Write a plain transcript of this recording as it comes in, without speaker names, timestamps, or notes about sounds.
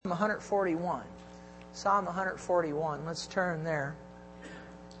141. Psalm 141. Let's turn there.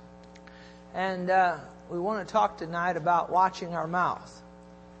 And we want to talk tonight about watching our mouth.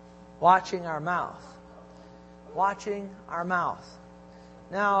 Watching our mouth. Watching our mouth.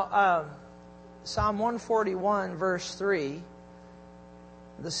 Now, Psalm 141, verse 3,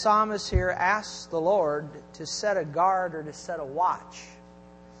 the psalmist here asks the Lord to set a guard or to set a watch.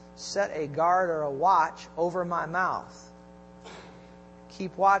 Set a guard or a watch over my mouth.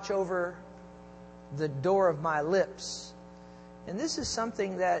 Keep watch over the door of my lips. And this is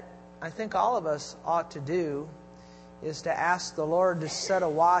something that I think all of us ought to do, is to ask the Lord to set a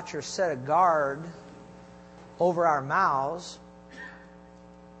watch or set a guard over our mouths.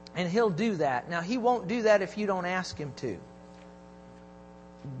 And He'll do that. Now, He won't do that if you don't ask Him to.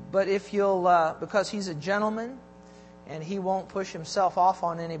 But if you'll, because He's a gentleman, and He won't push Himself off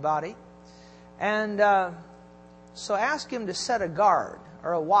on anybody. And so ask Him to set a guard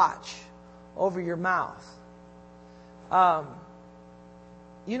or a watch over your mouth.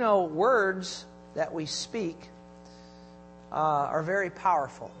 You know, words that we speak are very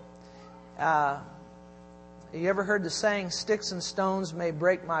powerful. You ever heard the saying, sticks and stones may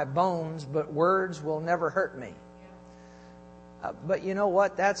break my bones, but words will never hurt me? But you know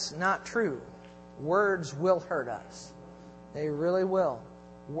what? That's not true. Words will hurt us. They really will.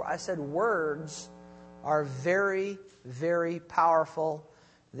 I said words are very, very powerful.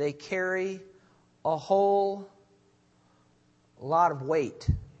 They carry a whole lot of weight.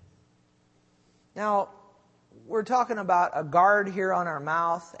 Now, we're talking about a guard here on our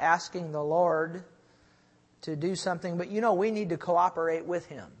mouth, asking the Lord to do something, but you know we need to cooperate with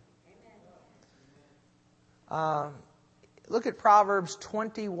Him. Look at Proverbs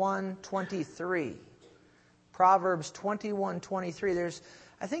 21:23. Proverbs 21:23.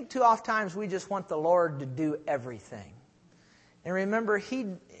 I think too oft times we just want the Lord to do everything. And remember,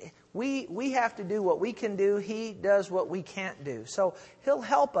 we have to do what we can do. He does what we can't do. So He'll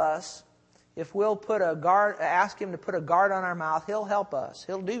help us if we'll ask Him to put a guard on our mouth. He'll help us.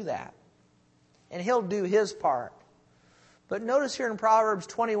 He'll do that. And He'll do His part. But notice here in Proverbs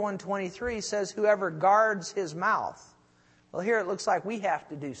 21:23 says, whoever guards his mouth. Well, here it looks like we have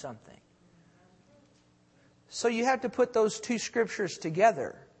to do something. So you have to put those two scriptures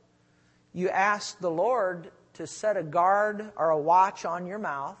together. You ask the Lord to set a guard or a watch on your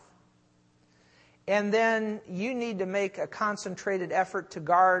mouth. And then you need to make a concentrated effort to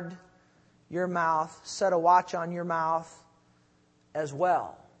guard your mouth, set a watch on your mouth as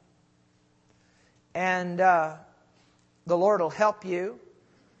well. And the Lord will help you,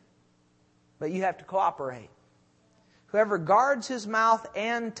 but you have to cooperate. Whoever guards his mouth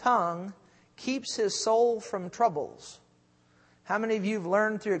and tongue keeps his soul from troubles. How many of you have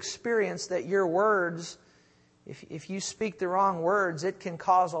learned through experience that your words, if you speak the wrong words, it can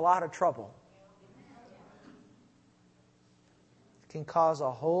cause a lot of trouble? It can cause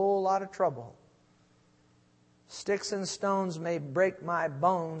a whole lot of trouble. Sticks and stones may break my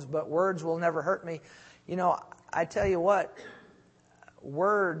bones, but words will never hurt me. You know, I tell you what,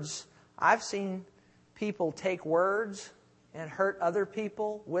 words, I've seen people take words and hurt other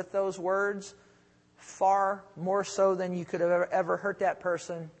people with those words far more so than you could have ever hurt that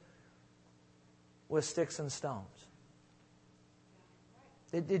person with sticks and stones.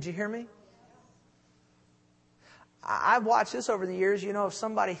 Did you hear me? I've watched this over the years. You know, if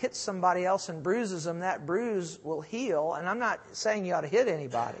somebody hits somebody else and bruises them, that bruise will heal. And I'm not saying you ought to hit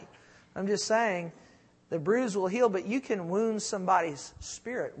anybody. I'm just saying the bruise will heal, but you can wound somebody's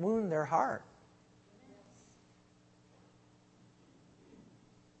spirit, wound their heart.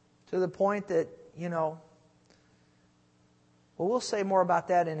 To the point that, you know, well, we'll say more about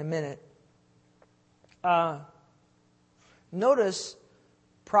that in a minute. Notice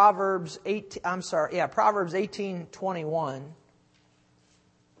Proverbs 18:21.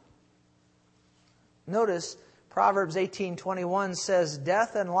 Notice Proverbs 18:21 says,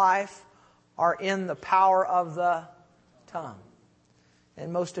 death and life are in the power of the tongue.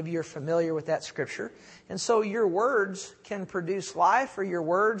 And most of you are familiar with that scripture. And so your words can produce life or your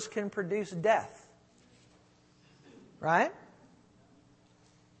words can produce death. Right?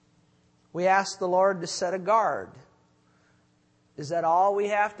 We ask the Lord to set a guard. Is that all we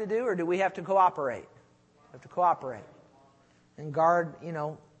have to do, or do we have to cooperate? We have to cooperate and guard, you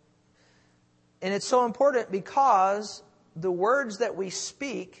know. And it's so important because the words that we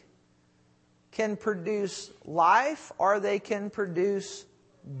speak can produce life or they can produce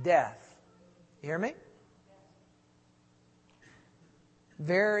death. You hear me?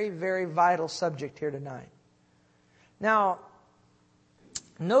 Very, very vital subject here tonight. Now,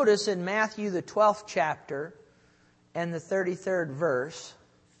 notice in Matthew, the 12th chapter and the 33rd verse,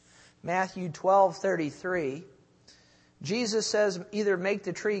 Matthew 12:33. Jesus says, either make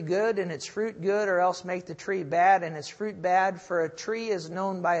the tree good and its fruit good, or else make the tree bad and its fruit bad, for a tree is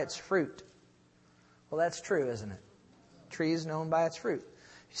known by its fruit. Well, that's true, isn't it? A tree is known by its fruit.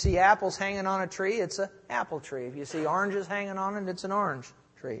 If you see apples hanging on a tree, it's an apple tree. If you see oranges hanging on it, it's an orange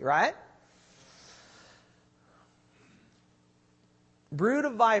tree, right? Brood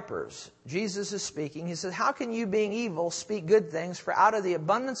of vipers, Jesus is speaking. He says, how can you, being evil, speak good things? For out of the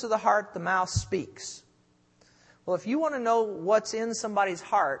abundance of the heart, the mouth speaks. Well, if you want to know what's in somebody's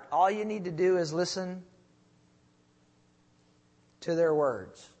heart, all you need to do is listen to their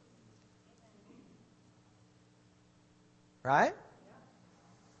words. Right?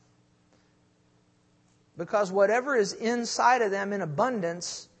 Because whatever is inside of them in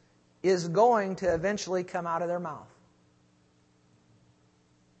abundance is going to eventually come out of their mouth.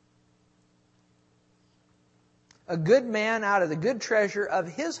 A good man out of the good treasure of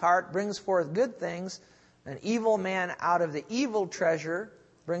his heart brings forth good things. An evil man out of the evil treasure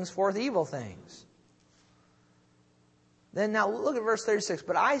brings forth evil things. Then now look at verse 36.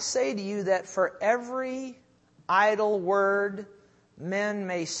 But I say to you that for every idle word men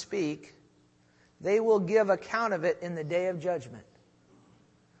may speak, they will give account of it in the day of judgment.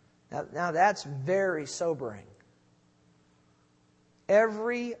 Now that's very sobering.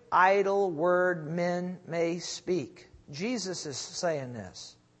 Every idle word men may speak. Jesus is saying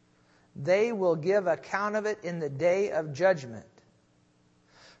this. They will give account of it in the day of judgment.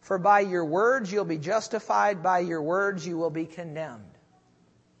 For by your words you'll be justified, by your words you will be condemned.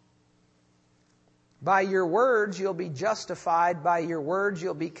 By your words you'll be justified, by your words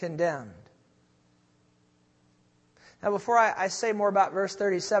you'll be condemned. Now before I say more about verse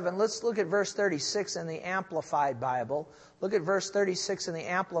 37, let's look at verse 36 in the Amplified Bible. Look at verse 36 in the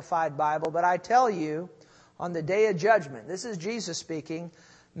Amplified Bible. But I tell you, on the day of judgment, this is Jesus speaking,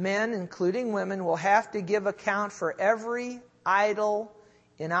 men, including women, will have to give account for every idle,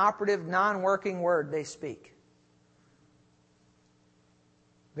 inoperative, non-working word they speak.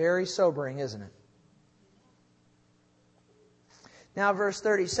 Very sobering, isn't it? Now, verse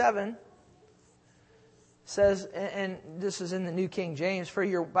 37 says, and this is in the New King James,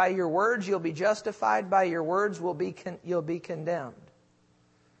 by your words you'll be justified, by your words you'll be condemned.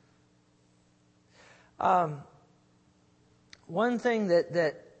 One thing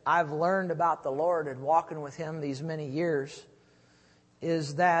that I've learned about the Lord and walking with Him these many years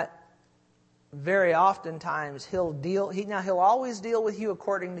is that very oftentimes He'll always deal with you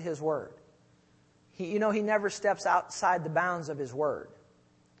according to His Word. He never steps outside the bounds of His Word.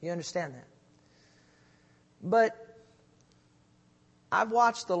 You understand that? But I've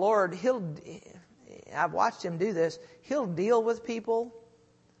watched the Lord, I've watched Him do this. He'll deal with people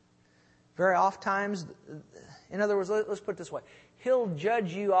very oft times. In other words, let's put it this way. He'll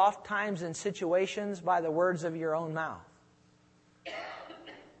judge you oft times in situations by the words of your own mouth.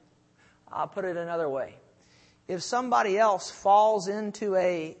 I'll put it another way. If somebody else falls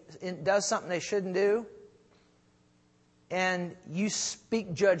does something they shouldn't do, and you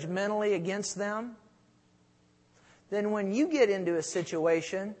speak judgmentally against them, then when you get into a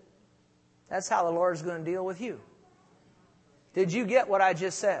situation, that's how the Lord's going to deal with you. Did you get what I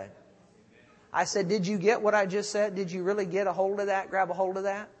just said? I said, did you get what I just said? Did you really get a hold of that? Grab a hold of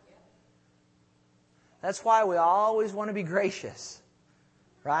that? That's why we always want to be gracious.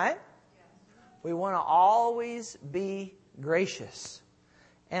 Right? We want to always be gracious.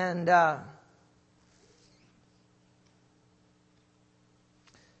 And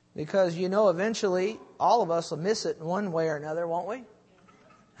because eventually all of us will miss it in one way or another, won't we?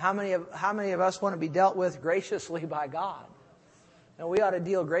 How many of us want to be dealt with graciously by God? And we ought to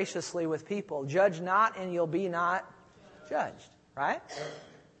deal graciously with people. Judge not, and you'll be not judged. Right?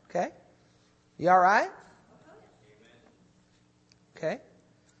 Okay? You all right? Okay.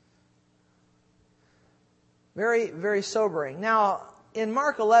 Very, very sobering. Now, in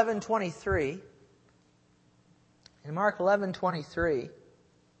Mark 11:23,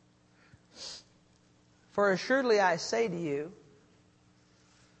 for assuredly I say to you,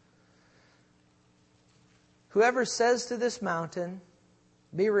 whoever says to this mountain,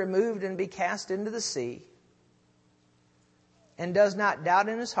 be removed and be cast into the sea, and does not doubt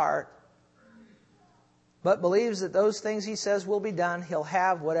in his heart, but believes that those things he says will be done, he'll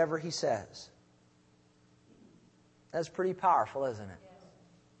have whatever he says. That's pretty powerful, isn't it?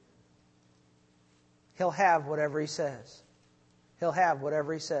 He'll have whatever he says. He'll have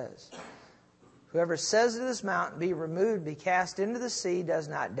whatever he says. Whoever says to this mountain, be removed, be cast into the sea, does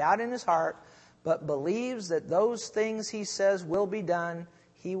not doubt in his heart, but believes that those things he says will be done,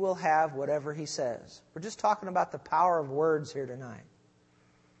 he will have whatever he says. We're just talking about the power of words here tonight.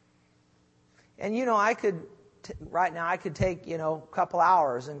 And right now I could take, a couple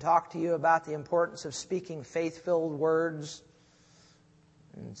hours and talk to you about the importance of speaking faith-filled words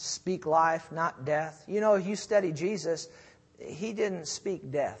and speak life, not death. If you study Jesus, He didn't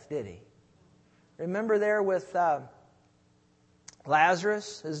speak death, did He? Remember there with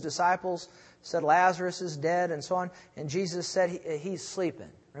Lazarus, His disciples said Lazarus is dead and so on, and Jesus said he's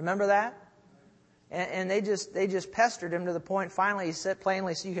sleeping. Remember that? And they just pestered Him to the point. Finally, He said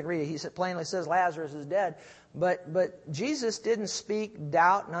plainly, so you can read it. He said plainly says Lazarus is dead. But Jesus didn't speak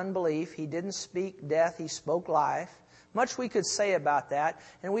doubt and unbelief. He didn't speak death. He spoke life. Much we could say about that.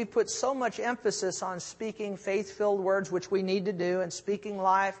 And we put so much emphasis on speaking faith-filled words, which we need to do, and speaking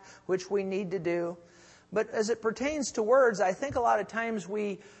life, which we need to do. But as it pertains to words, I think a lot of times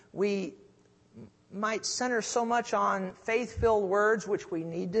we might center so much on faith-filled words, which we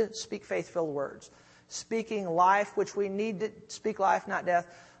need to speak faith-filled words. Speaking life, which we need to speak life, not death.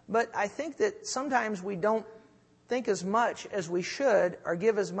 But I think that sometimes we don't think as much as we should, or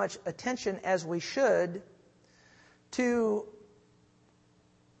give as much attention as we should to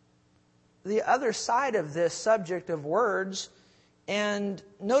the other side of this subject of words. And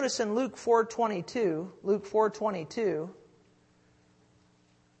notice in Luke 4:22,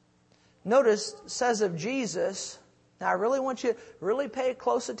 notice says of Jesus, now I really want you to really pay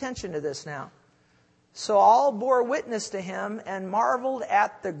close attention to this now. So all bore witness to Him and marveled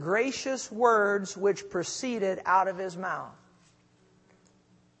at the gracious words which proceeded out of His mouth.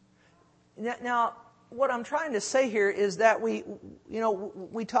 Now, what I'm trying to say here is that we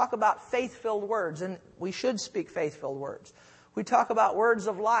talk about faith-filled words, and we should speak faith-filled words. We talk about words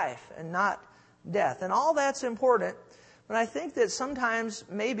of life and not death. And all that's important. But I think that sometimes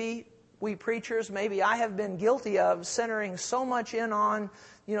maybe we preachers, maybe I have been guilty of centering so much in on,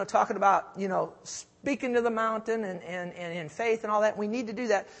 talking about, speaking to the mountain and in faith and all that. We need to do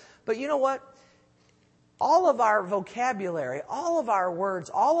that. But you know what? All of our vocabulary, all of our words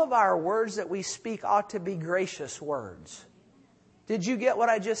that we speak ought to be gracious words. Did you get what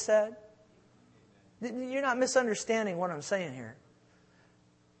I just said? You're not misunderstanding what I'm saying here.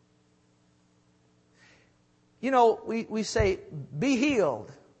 We say, be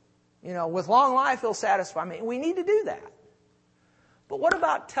healed. With long life He'll satisfy me. We need to do that. But what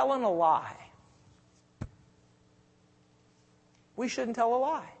about telling a lie? We shouldn't tell a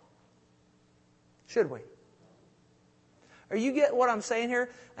lie. Should we? Or you get what I'm saying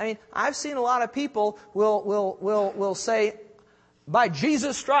here? I mean, I've seen a lot of people will say, by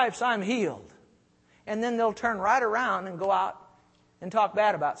Jesus' stripes I'm healed. And then they'll turn right around and go out and talk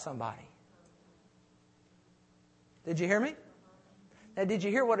bad about somebody. Did you hear me? Now, did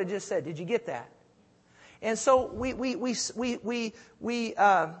you hear what I just said? Did you get that? And so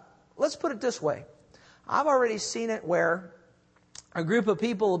let's put it this way. I've already seen it where a group of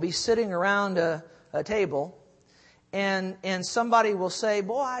people will be sitting around a table, and somebody will say,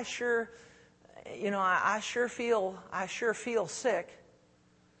 "Boy, I sure feel sick,"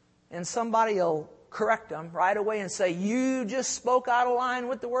 and somebody will correct them right away and say, "You just spoke out of line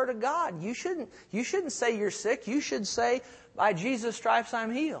with the Word of God. You shouldn't say you're sick. You should say, by Jesus' stripes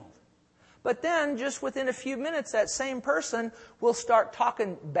I'm healed." But then, just within a few minutes, that same person will start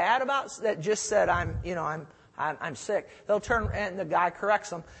talking bad about that just said, I'm sick. They'll turn, and the guy corrects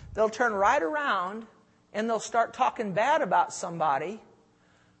them. They'll turn right around and they'll start talking bad about somebody.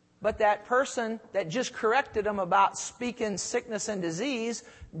 But that person that just corrected them about speaking sickness and disease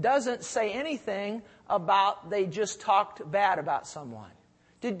doesn't say anything about they just talked bad about someone.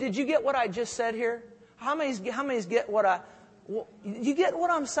 Did you get what I just said here? How many get what you get what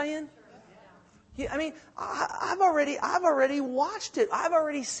I'm saying? I mean, I've already watched it. I've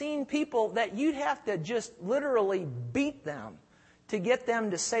already seen people that you'd have to just literally beat them to get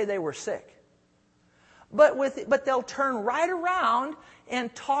them to say they were sick. But they'll turn right around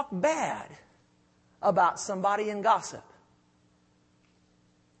and talk bad about somebody and gossip.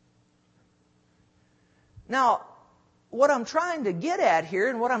 Now, what I'm trying to get at here,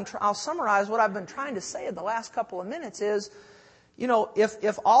 and I'll summarize what I've been trying to say in the last couple of minutes is,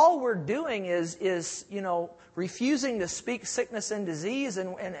 if all we're doing is refusing to speak sickness and disease,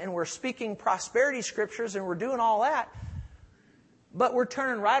 and we're speaking prosperity scriptures, and we're doing all that, but we're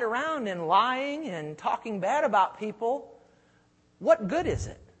turning right around and lying and talking bad about people, what good is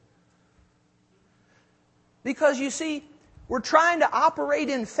it? Because you see, we're trying to operate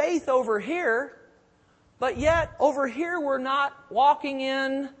in faith over here, but yet over here we're not walking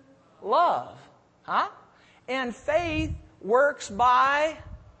in love. Huh? And faith works by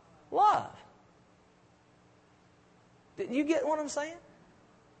love. Did you get what I'm saying?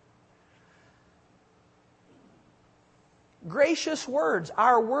 Gracious words.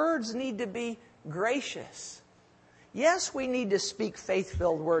 Our words need to be gracious. Yes, we need to speak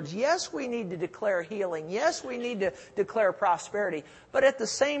faith-filled words. Yes, we need to declare healing. Yes, we need to declare prosperity. But at the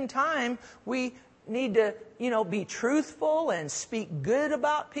same time, we need to, be truthful and speak good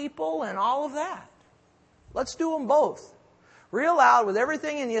about people and all of that. Let's do them both. Real loud with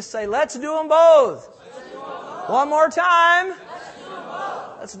everything in you, say, let's do them both. Let's do them both. One more time. Let's do them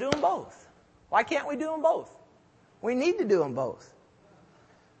both. Let's do them both. Why can't we do them both? We need to do them both.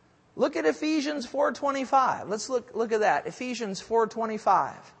 Look at Ephesians 4:25. Let's look at that. Ephesians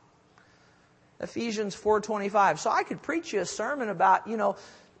 4:25. Ephesians 4:25. So I could preach you a sermon about,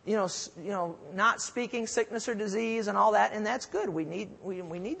 not speaking sickness or disease and all that, and that's good. We need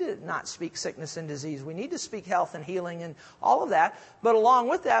to not speak sickness and disease. We need to speak health and healing and all of that. But along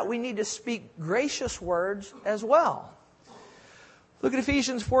with that, we need to speak gracious words as well. Look at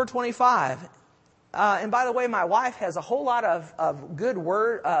Ephesians 4:25. And by the way, my wife has a whole lot of good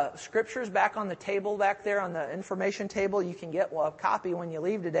scriptures back on the table back there on the information table. You can get a copy when you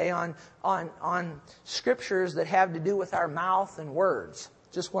leave today on scriptures that have to do with our mouth and words.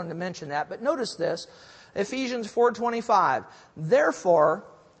 Just wanted to mention that. But notice this, Ephesians 4:25. Therefore,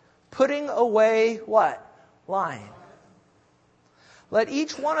 putting away what? Lying. Let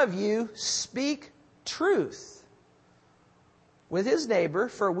each one of you speak truth with his neighbor,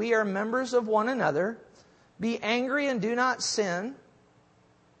 for we are members of one another. Be angry and do not sin.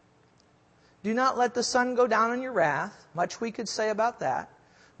 Do not let the sun go down on your wrath. Much we could say about that.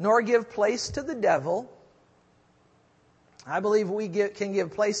 Nor give place to the devil. I believe we can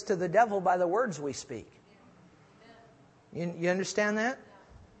give place to the devil by the words we speak. You understand that?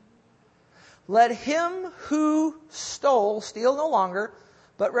 Let him who stole steal no longer,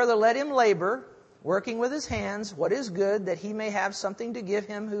 but rather let him labor, working with his hands what is good, that he may have something to give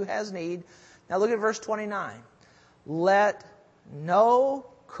him who has need. Now look at verse 29. Let no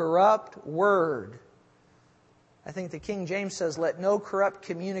corrupt word. I think the King James says, let no corrupt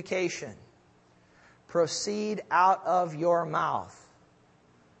communication proceed out of your mouth,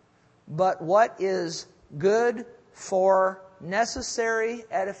 but what is good for necessary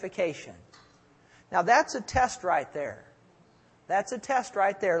edification. Now that's a test right there. That's a test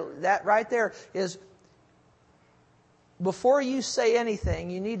right there. That right there is, before you say anything,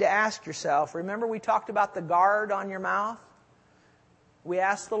 you need to ask yourself, remember we talked about the guard on your mouth? We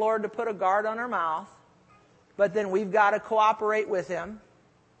asked the Lord to put a guard on our mouth, but then we've got to cooperate with Him.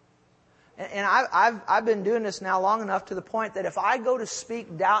 And I've been doing this now long enough to the point that if I go to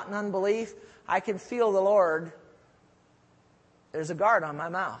speak doubt and unbelief, I can feel the Lord, there's a guard on my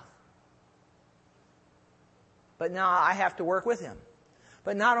mouth. But now I have to work with Him.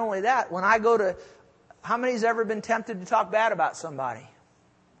 But not only that, when I go to, how many's ever been tempted to talk bad about somebody?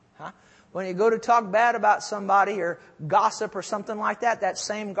 Huh? When you go to talk bad about somebody or gossip or something like that, that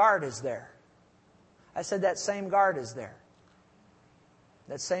same guard is there. I said that same guard is there.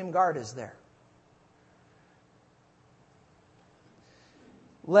 That same guard is there.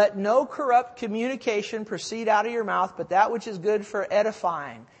 Let no corrupt communication proceed out of your mouth, but that which is good for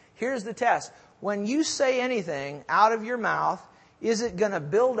edifying. Here's the test. When you say anything out of your mouth, is it going to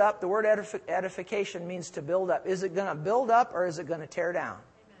build up? The word edification means to build up. Is it going to build up or is it going to tear down?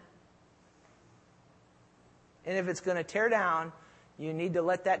 Amen. And if it's going to tear down, you need to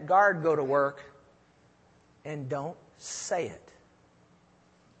let that guard go to work and don't say it.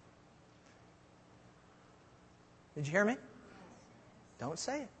 Did you hear me? Don't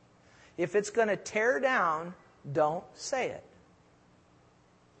say it. If it's going to tear down, don't say it.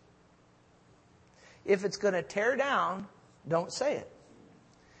 If it's going to tear down, don't say it.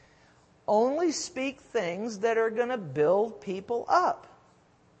 Only speak things that are going to build people up.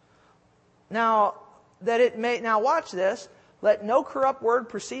 Now watch this. Let no corrupt word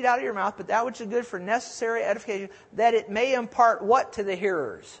proceed out of your mouth, but that which is good for necessary edification, that it may impart what to the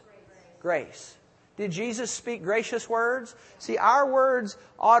hearers? Grace. Did Jesus speak gracious words? See, our words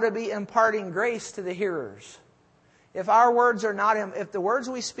ought to be imparting grace to the hearers. If the words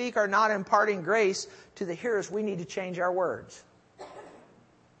we speak are not imparting grace to the hearers, we need to change our words.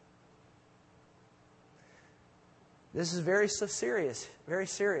 This is very serious, very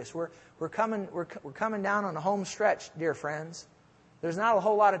serious. We're coming down on the home stretch, dear friends. There's not a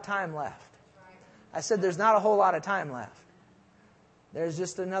whole lot of time left. I said there's not a whole lot of time left. There's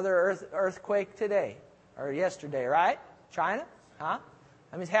just another earthquake today or yesterday, right? China, huh?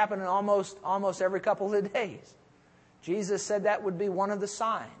 I mean, it's happening almost every couple of days. Jesus said that would be one of the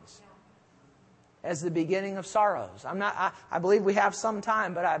signs as the beginning of sorrows. I believe we have some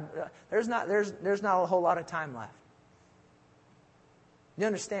time, but there's not a whole lot of time left. You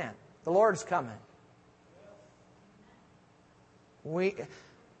understand? The Lord's coming.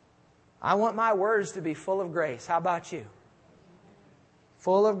 I want my words to be full of grace. How about you?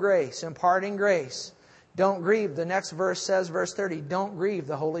 Full of grace, imparting grace. Don't grieve. The next verse says, verse 30, don't grieve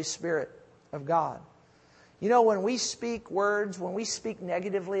the Holy Spirit of God. You know, when we speak words, when we speak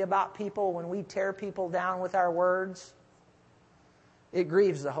negatively about people, when we tear people down with our words, it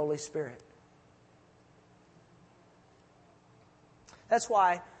grieves the Holy Spirit. That's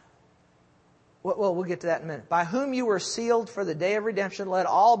why, well, we'll get to that in a minute. By whom you were sealed for the day of redemption, let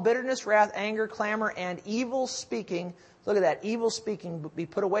all bitterness, wrath, anger, clamor, and evil speaking, look at that, evil speaking be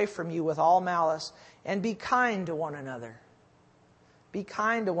put away from you with all malice, and be kind to one another. Be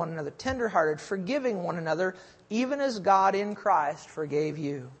kind to one another, tenderhearted, forgiving one another, even as God in Christ forgave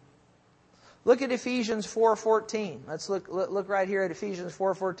you. Look at Ephesians 4:14. Let's look right here at Ephesians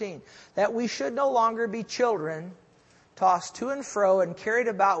 4:14. That we should no longer be children, tossed to and fro and carried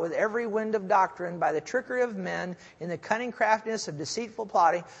about with every wind of doctrine by the trickery of men in the cunning craftiness of deceitful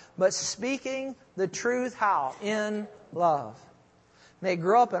plotting, but speaking the truth how? In love. May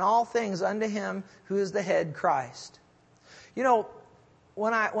grow up in all things unto Him who is the head, Christ. You know,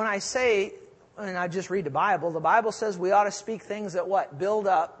 when I say, and I just read the Bible says we ought to speak things that what? Build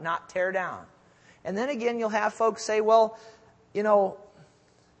up, not tear down. And then again, you'll have folks say, well, you know,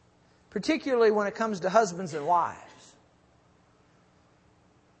 particularly when it comes to husbands and wives.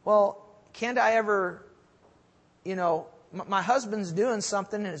 Well, can't I ever, you know, my husband's doing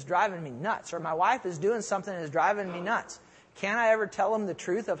something and it's driving me nuts, or my wife is doing something and it's driving me nuts. Can't I ever tell them the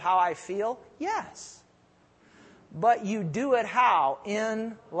truth of how I feel? Yes. But you do it how?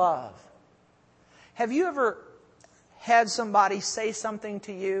 In love. Have you ever had somebody say something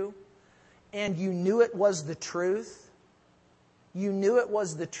to you and you knew it was the truth? You knew it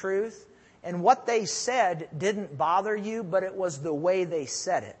was the truth, and what they said didn't bother you, but it was the way they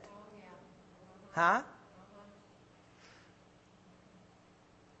said it. Huh?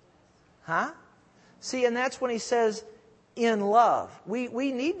 Huh? See, and that's when he says, in love.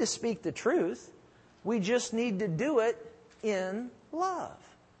 We need to speak the truth. We just need to do it in love.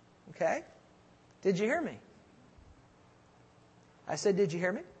 Okay? Did you hear me? I said, did you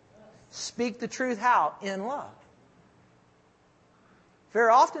hear me? Speak the truth how? In love.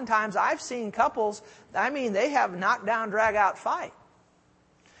 Very oftentimes I've seen couples, they have knockdown, drag-out fight.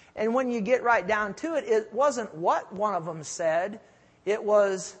 And when you get right down to it, it wasn't what one of them said, it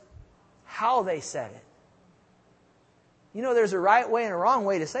was how they said it. You know, there's a right way and a wrong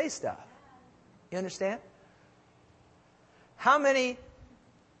way to say stuff. You understand? How many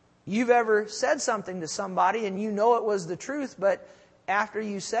you've ever said something to somebody and you know it was the truth, but after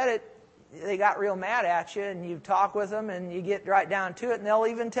you said it, they got real mad at you, and you talk with them and you get right down to it, and they'll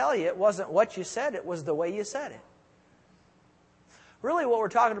even tell you it wasn't what you said, it was the way you said it. Really what we're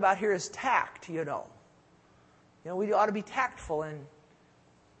talking about here is tact, you know. You know, we ought to be tactful in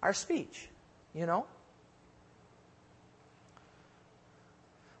our speech, you know.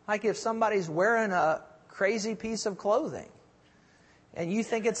 Like if somebody's wearing a crazy piece of clothing and you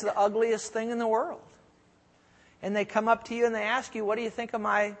think it's the ugliest thing in the world, and they come up to you and they ask you, what do you think of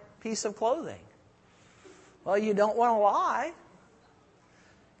my piece of clothing? Well, you don't want to lie.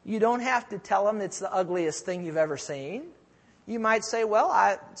 You don't have to tell them it's the ugliest thing you've ever seen. You might say, well,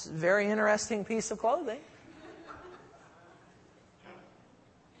 it's a very interesting piece of clothing.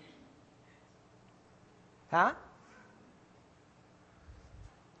 Huh?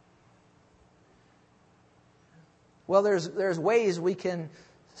 Well, there's ways we can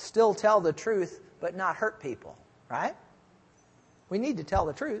still tell the truth but not hurt people, right? We need to tell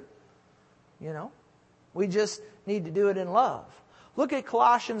the truth, you know. We just need to do it in love. Look at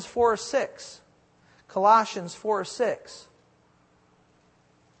Colossians 4:6. Colossians 4:6.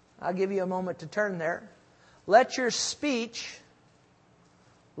 I'll give you a moment to turn there. Let your speech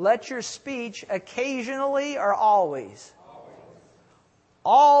occasionally or always?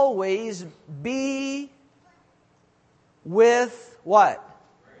 Always be with what?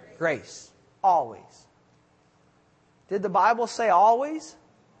 Grace. Always. Did the Bible say always?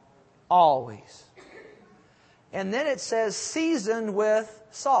 Always. And then it says seasoned with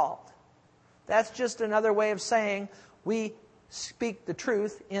salt. That's just another way of saying we speak the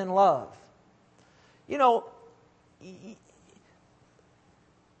truth in love. You know,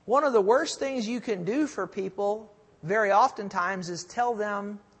 one of the worst things you can do for people very oftentimes is tell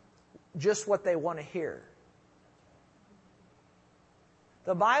them just what they want to hear.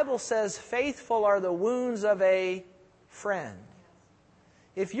 The Bible says faithful are the wounds of a friend.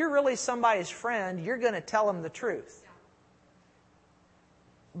 If you're really somebody's friend, you're going to tell them the truth.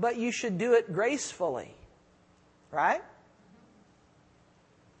 But you should do it gracefully. Right?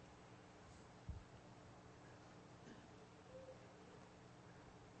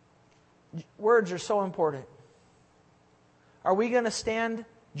 Words are so important. Are we going to stand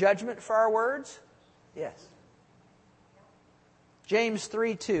judgment for our words? Yes. James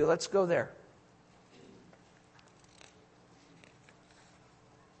 3:2. Let's go there.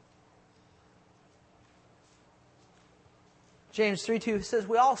 James 3:2 says,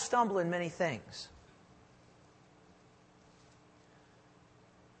 we all stumble in many things.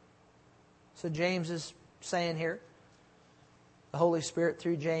 So James is saying here, the Holy Spirit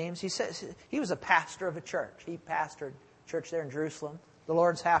through James, he says he was a pastor of a church. He pastored a church there in Jerusalem, the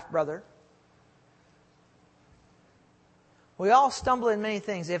Lord's half-brother. We all stumble in many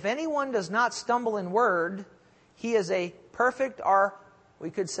things. If anyone does not stumble in word, he is a perfect, or we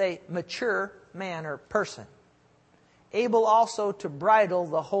could say mature man or person, able also to bridle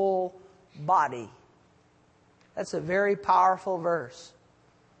the whole body. That's a very powerful verse.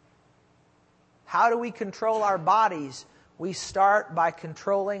 How do we control our bodies? We start by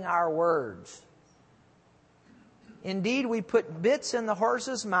controlling our words. Indeed, we put bits in the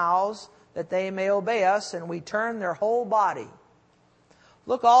horses' mouths that they may obey us, and we turn their whole body.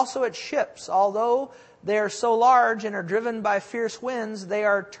 Look also at ships. Although they are so large and are driven by fierce winds, they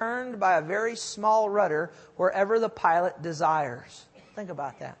are turned by a very small rudder wherever the pilot desires. Think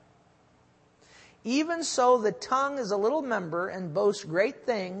about that. Even so, the tongue is a little member and boasts great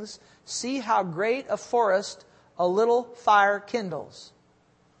things. See how great a forest a little fire kindles.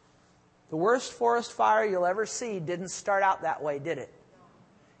 The worst forest fire you'll ever see didn't start out that way, did it?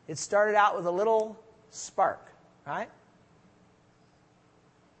 It started out with a little spark, right?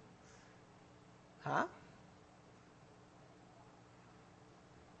 Huh?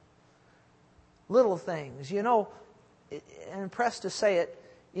 Little things. You know, I'm impressed to say it,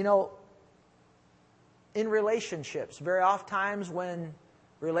 you know, in relationships, very oft times when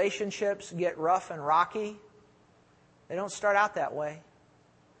relationships get rough and rocky, they don't start out that way.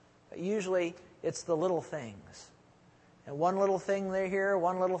 But usually it's the little things. And one little thing there here,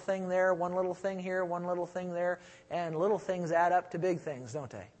 one little thing there, one little thing here, one little thing there, and little things add up to big things, don't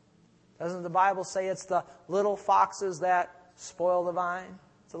they? Doesn't the Bible say it's the little foxes that spoil the vine?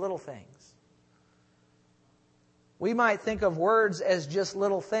 It's the little things. We might think of words as just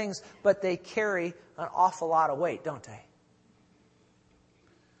little things, but they carry an awful lot of weight, don't they?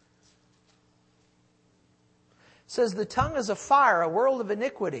 It says the tongue is a fire, a world of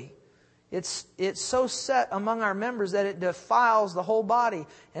iniquity. It's so set among our members that it defiles the whole body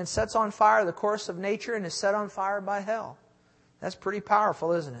and sets on fire the course of nature and is set on fire by hell. That's pretty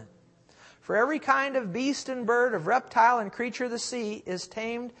powerful, isn't it? For every kind of beast and bird, of reptile and creature of the sea is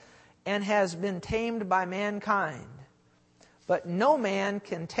tamed and has been tamed by mankind. But no man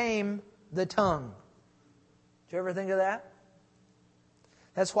can tame the tongue. Did you ever think of that?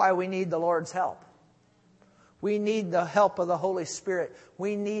 That's why we need the Lord's help. We need the help of the Holy Spirit.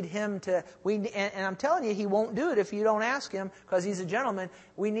 We need Him to... And I'm telling you, He won't do it if you don't ask Him, because He's a gentleman.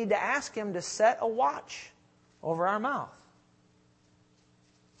 We need to ask Him to set a watch over our mouth.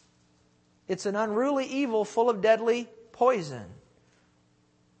 It's an unruly evil full of deadly poison.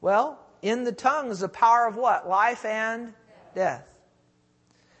 Well, in the tongue is the power of what? Life and death.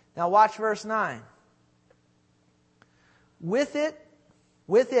 Now watch verse 9. With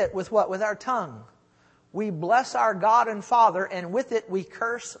what? With our tongue. We bless our God and Father, and with it we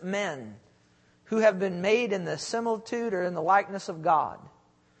curse men who have been made in the similitude or in the likeness of God.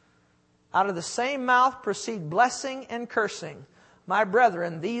 Out of the same mouth proceed blessing and cursing. My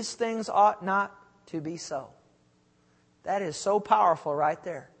brethren, these things ought not to be so. That is so powerful right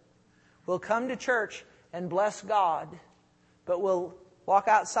there. We'll come to church and bless God, but we'll walk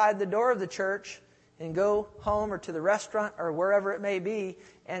outside the door of the church and go home or to the restaurant or wherever it may be,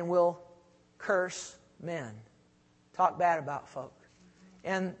 and we'll curse men. Talk bad about folk.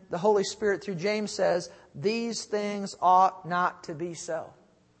 And the Holy Spirit through James says, these things ought not to be so.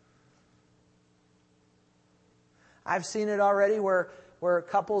 I've seen it already where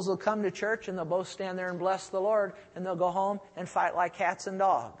couples will come to church and they'll both stand there and bless the Lord, and they'll go home and fight like cats and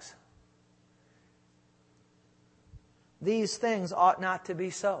dogs. These things ought not to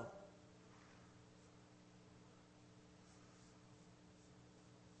be so.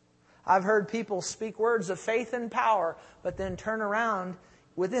 I've heard people speak words of faith and power, but then turn around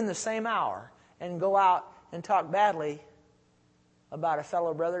within the same hour and go out and talk badly about a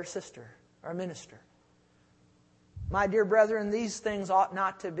fellow brother or sister or minister. My dear brethren, these things ought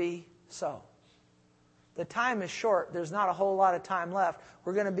not to be so. The time is short. There's not a whole lot of time left.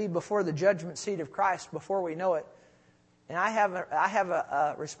 We're going to be before the judgment seat of Christ before we know it. And I have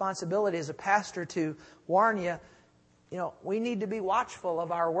a responsibility as a pastor to warn you. You know, we need to be watchful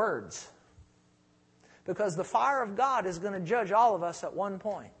of our words, because the fire of God is going to judge all of us at one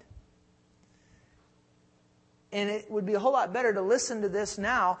point. And it would be a whole lot better to listen to this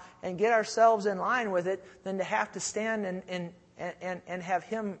now and get ourselves in line with it than to have to stand and have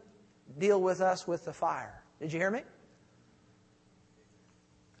Him deal with us with the fire. Did you hear me?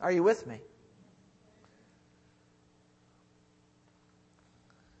 Are you with me?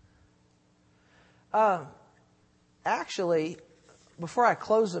 Actually, before I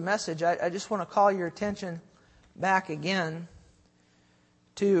close the message, I just want to call your attention back again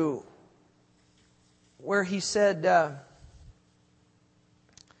to where he said that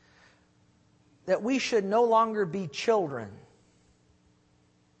we should no longer be children,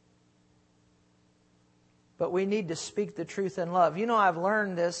 but we need to speak the truth in love. You know, I've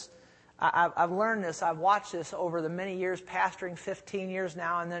learned this. I've learned this. I've watched this over the many years, pastoring 15 years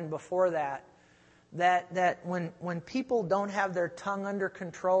now, and then before that. That when people don't have their tongue under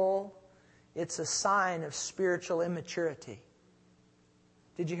control, it's a sign of spiritual immaturity.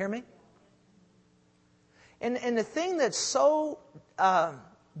 Did you hear me? And the thing that's so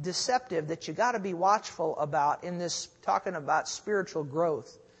deceptive that you got to be watchful about in this talking about spiritual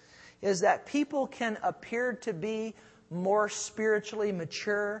growth is that people can appear to be more spiritually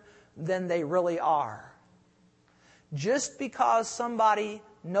mature than they really are. Just because somebody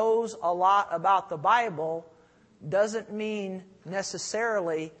knows a lot about the Bible doesn't mean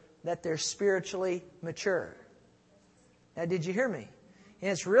necessarily that they're spiritually mature. Now, did you hear me?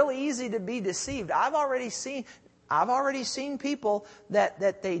 And it's really easy to be deceived. I've already seen people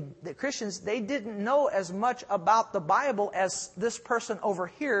that Christians, they didn't know as much about the Bible as this person over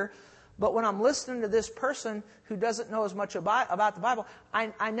here. But when I'm listening to this person who doesn't know as much about the Bible,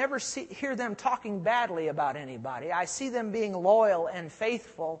 I never hear them talking badly about anybody. I see them being loyal and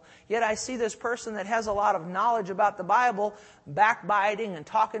faithful. Yet I see this person that has a lot of knowledge about the Bible backbiting and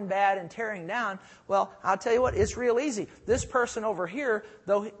talking bad and tearing down. Well, I'll tell you what, it's real easy. This person over here,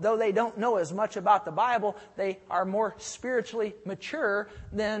 though they don't know as much about the Bible, they are more spiritually mature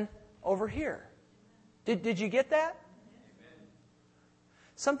than over here. Did you get that?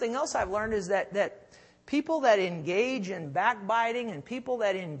 Something else I've learned is that people that engage in backbiting and people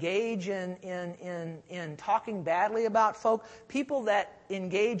that engage in talking badly about folk, people that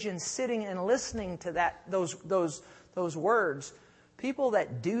engage in sitting and listening to those words, people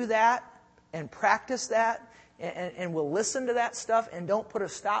that do that and practice that and will listen to that stuff and don't put a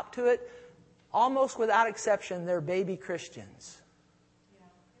stop to it, almost without exception, they're baby Christians.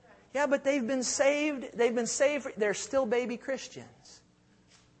 Yeah, but they've been saved. They're still baby Christians.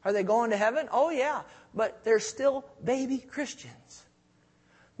 Are they going to heaven? Oh, yeah. But they're still baby Christians.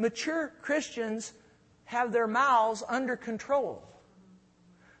 Mature Christians have their mouths under control.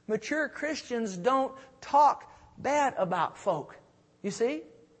 Mature Christians don't talk bad about folk. You see?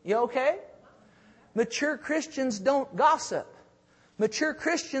 You okay? Mature Christians don't gossip. Mature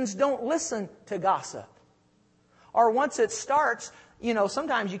Christians don't listen to gossip. Or once it starts, you know,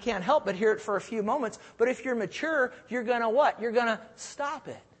 sometimes you can't help but hear it for a few moments. But if you're mature, you're going to what? You're going to stop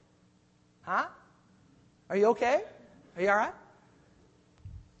it. Huh? Are you okay? Are you all right?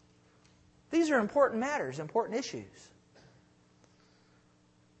 These are important matters, important issues.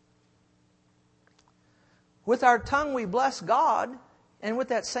 With our tongue we bless God, and with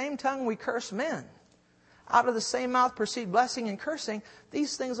that same tongue we curse men. Out of the same mouth proceed blessing and cursing.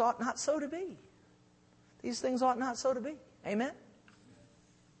 These things ought not so to be. These things ought not so to be. Amen?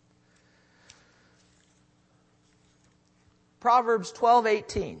 Proverbs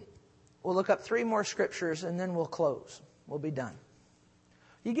 12:18. We'll look up 3 more scriptures and then we'll close. We'll be done.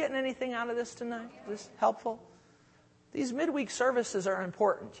 You getting anything out of this tonight? Is this helpful? These midweek services are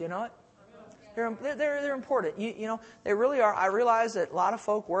important. You know it? They're important. You know, they really are. I realize that a lot of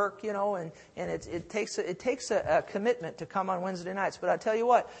folk work, you know, and it takes a commitment to come on Wednesday nights. But I tell you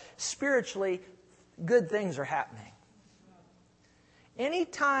what, spiritually, good things are happening. Any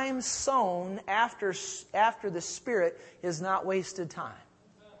time sown after the Spirit is not wasted time.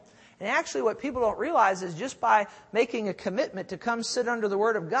 And actually what people don't realize is just by making a commitment to come sit under the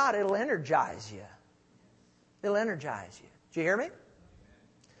Word of God, it'll energize you. It'll energize you. Did you hear me?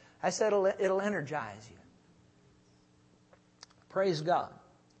 I said it'll energize you. Praise God.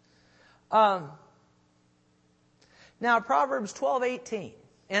 Now Proverbs 12:18,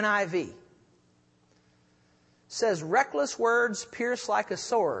 NIV, says, reckless words pierce like a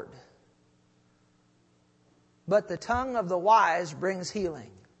sword, but the tongue of the wise brings healing.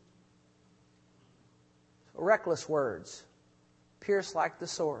 Reckless words pierce like the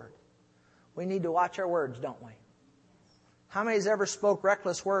sword. We need to watch our words, don't we? How many has ever spoke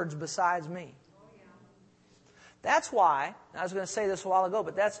reckless words besides me? That's why, I was going to say this a while ago,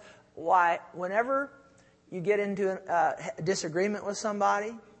 but that's why whenever you get into a disagreement with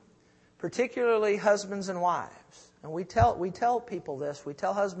somebody, particularly husbands and wives. And we tell people this, we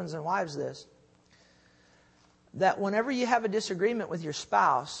tell husbands and wives this, that whenever you have a disagreement with your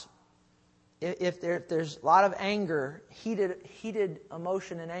spouse, if there's a lot of anger, heated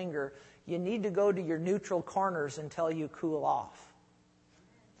emotion and anger, you need to go to your neutral corners until you cool off.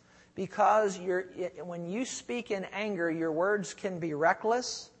 Because when you speak in anger, your words can be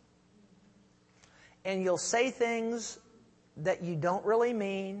reckless, and you'll say things that you don't really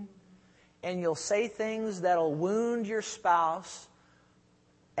mean, and you'll say things that'll wound your spouse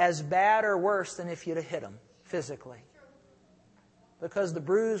as bad or worse than if you'd have hit them physically. Because the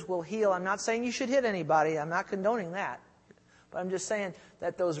bruise will heal. I'm not saying you should hit anybody. I'm not condoning that. But I'm just saying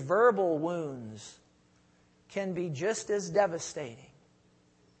that those verbal wounds can be just as devastating.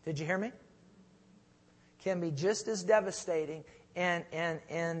 Did you hear me? Can be just as devastating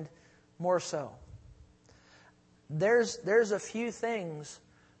and more so. There's a few things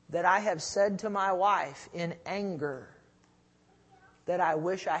that I have said to my wife in anger that I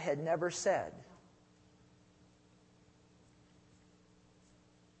wish I had never said.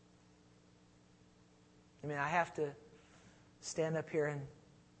 I mean, I have to stand up here and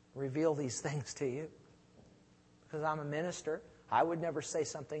reveal these things to you because I'm a minister. I would never say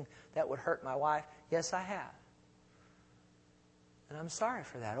something that would hurt my wife. Yes, I have. And I'm sorry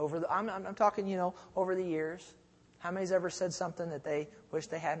for that. I'm talking, over the years. How many's ever said something that they wish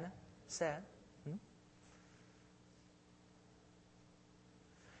they hadn't said?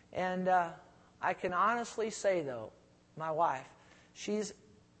 And I can honestly say, though, my wife, she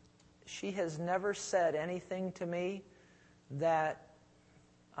has never said anything to me that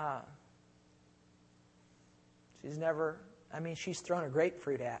she's thrown a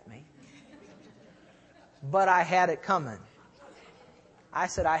grapefruit at me. But I had it coming. I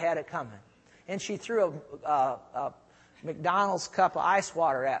said I had it coming. And she threw a McDonald's cup of ice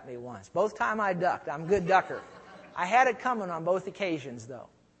water at me once. Both times I ducked. I'm a good ducker. I had it coming on both occasions, though.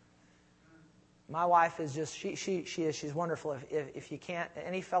 My wife is just, she's wonderful. If you can't,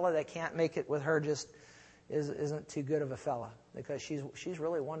 any fella that can't make it with her just isn't too good of a fella, because she's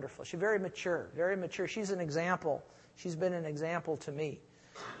really wonderful. She's very mature, very mature. She's an example. She's been an example to me.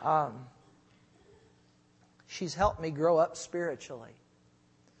 She's helped me grow up spiritually.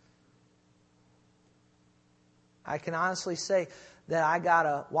 I can honestly say that I got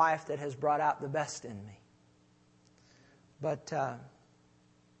a wife that has brought out the best in me. But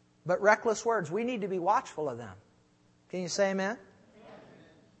reckless words, we need to be watchful of them. Can you say amen?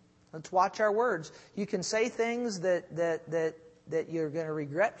 Let's watch our words. You can say things that you're going to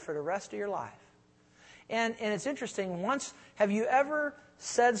regret for the rest of your life. And it's interesting. Have you ever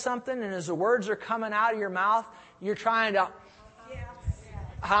said something and as the words are coming out of your mouth, you're trying to...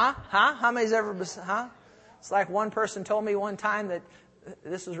 How many's ever... It's like one person told me one time that...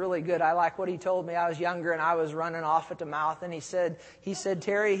 This is really good. I like what he told me. I was younger and I was running off at the mouth, and he said,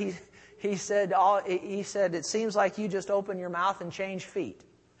 Terry, he said, it seems like you just open your mouth and change feet.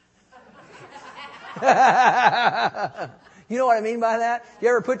 You know what I mean by that? You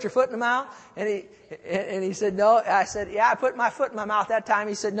ever put your foot in the mouth? And he said, no. I said, yeah, I put my foot in my mouth that time.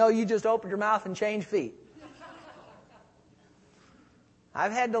 He said, no, you just opened your mouth and changed feet.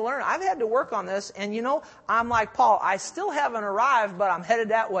 I've had to learn. I've had to work on this. And I'm like Paul. I still haven't arrived, but I'm headed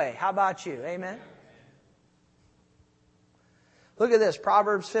that way. How about you? Amen? Look at this.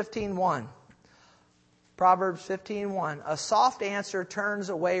 Proverbs 15:1. Proverbs 15:1. A soft answer turns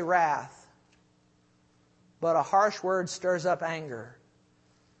away wrath, but a harsh word stirs up anger.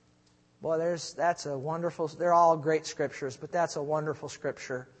 Boy, that's a wonderful... They're all great scriptures, but that's a wonderful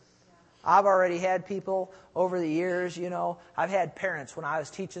scripture. I've already had people over the years, I've had parents when I was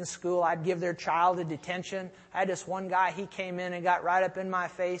teaching school, I'd give their child a detention. I had this one guy, he came in and got right up in my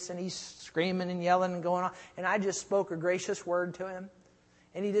face and he's screaming and yelling and going on. And I just spoke a gracious word to him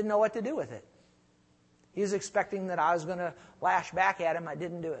and he didn't know what to do with it. He was expecting that I was going to lash back at him. I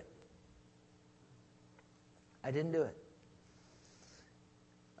didn't do it. I didn't do it.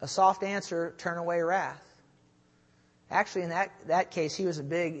 A soft answer, turn away wrath. Actually, in that case, he was a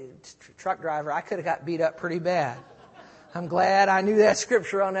big truck driver. I could have got beat up pretty bad. I'm glad I knew that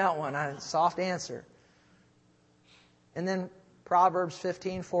scripture on that one. Soft answer. And then Proverbs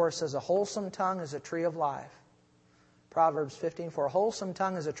 15:4 says, a wholesome tongue is a tree of life. Proverbs 15:4, a wholesome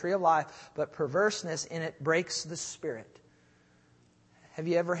tongue is a tree of life, but perverseness in it breaks the spirit. Have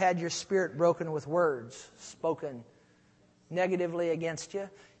you ever had your spirit broken with words spoken negatively against you?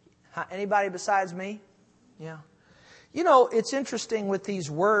 Anybody besides me? Yeah. It's interesting with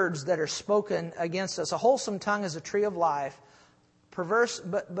these words that are spoken against us. A wholesome tongue is a tree of life,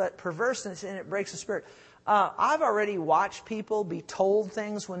 but perverseness in it breaks the spirit. I've already watched people be told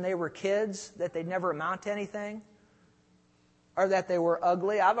things when they were kids that they'd never amount to anything, or that they were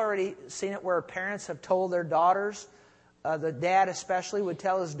ugly. I've already seen it where parents have told their daughters, the dad especially would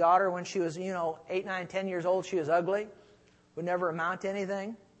tell his daughter when she was, 8, 9, 10 years old, she was ugly, would never amount to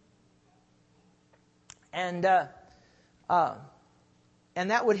anything. And that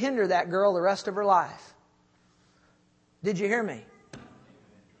would hinder that girl the rest of her life. Did you hear me?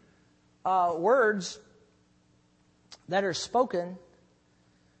 Words that are spoken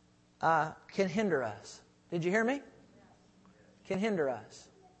can hinder us. Did you hear me? Can hinder us.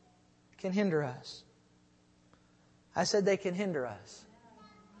 Can hinder us. I said they can hinder us.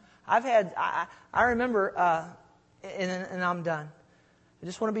 I remember, and I'm done. I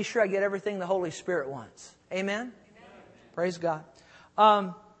just want to be sure I get everything the Holy Spirit wants. Amen? Amen. Praise God.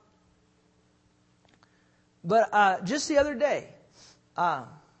 But just the other day,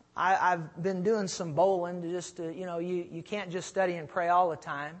 I've been doing some bowling. You can't just study and pray all the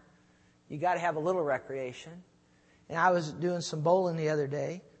time. You got to have a little recreation. And I was doing some bowling the other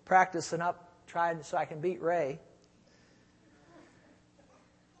day, practicing up, trying so I can beat Ray.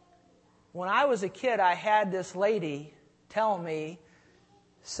 When I was a kid, I had this lady tell me,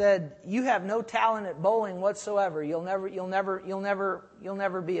 said, "You have no talent at bowling whatsoever. You'll never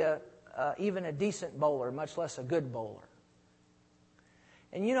be even a decent bowler, much less a good bowler."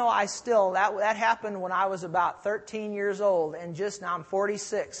 And that happened when I was about 13 years old, and just now I'm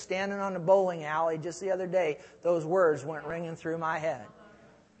 46, standing on the bowling alley just the other day, those words went ringing through my head.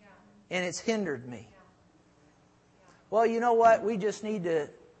 And it's hindered me. Well, you know what? We just need to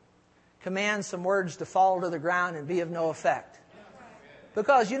command some words to fall to the ground and be of no effect.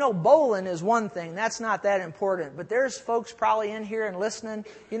 Because, bowling is one thing. That's not that important. But there's folks probably in here and listening.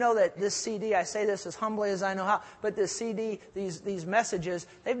 You know that this CD, I say this as humbly as I know how, but this CD, these messages,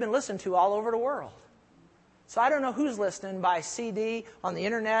 they've been listened to all over the world. So I don't know who's listening by CD, on the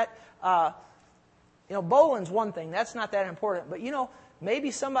internet. Bowling's one thing. That's not that important. But,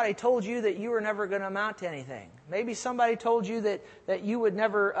 maybe somebody told you that you were never going to amount to anything. Maybe somebody told you that you would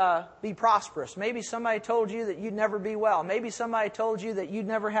never be prosperous. Maybe somebody told you that you'd never be well. Maybe somebody told you that you'd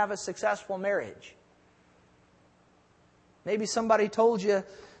never have a successful marriage. Maybe somebody told you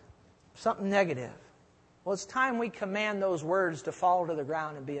something negative. Well, it's time we command those words to fall to the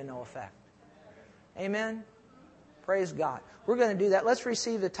ground and be of no effect. Amen? Praise God. We're going to do that. Let's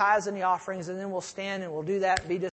receive the tithes and the offerings, and then we'll stand and we'll do that and be